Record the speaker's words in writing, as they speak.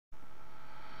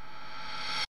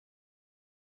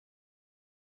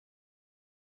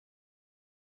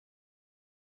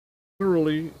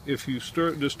Literally, if you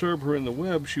disturb her in the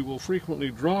web, she will frequently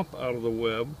drop out of the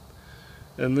web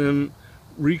and then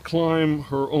reclimb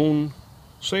her own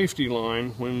safety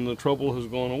line when the trouble has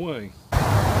gone away.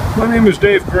 My name is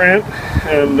Dave Grant,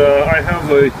 and I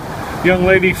have a young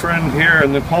lady friend here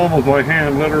in the palm of my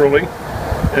hand, literally,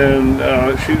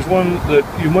 and she's one that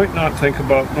you might not think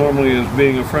about normally as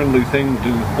being a friendly thing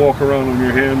to walk around on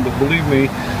your hand, but believe me,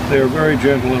 they are very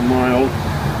gentle and mild.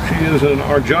 She is an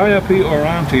Argiope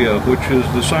aurantia, which is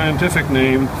the scientific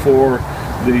name for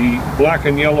the black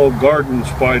and yellow garden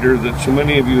spider that so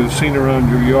many of you have seen around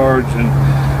your yards,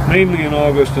 and mainly in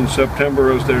August and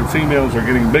September as their females are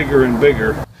getting bigger and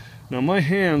bigger. Now my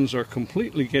hands are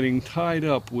completely getting tied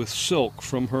up with silk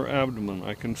from her abdomen.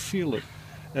 I can feel it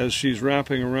as she's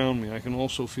wrapping around me. I can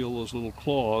also feel those little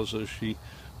claws as she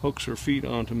hooks her feet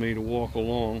onto me to walk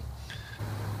along.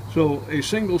 So a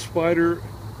single spider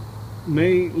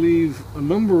may leave a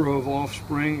number of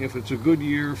offspring if it's a good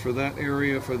year for that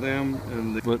area for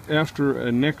them, but after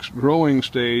a next growing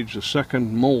stage, a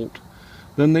second molt,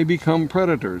 then they become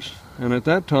predators, and at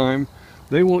that time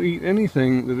they will eat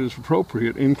anything that is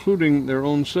appropriate, including their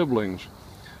own siblings.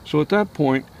 So at that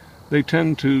point they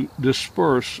tend to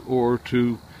disperse or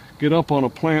to get up on a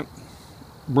plant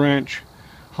branch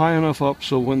high enough up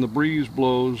so when the breeze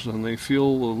blows and they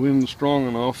feel the wind strong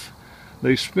enough,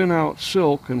 they spin out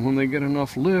silk, and when they get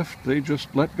enough lift, they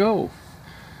just let go.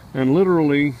 And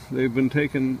literally, they've been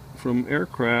taken from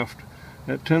aircraft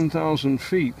at 10,000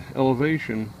 feet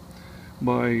elevation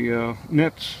by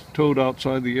nets towed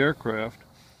outside the aircraft.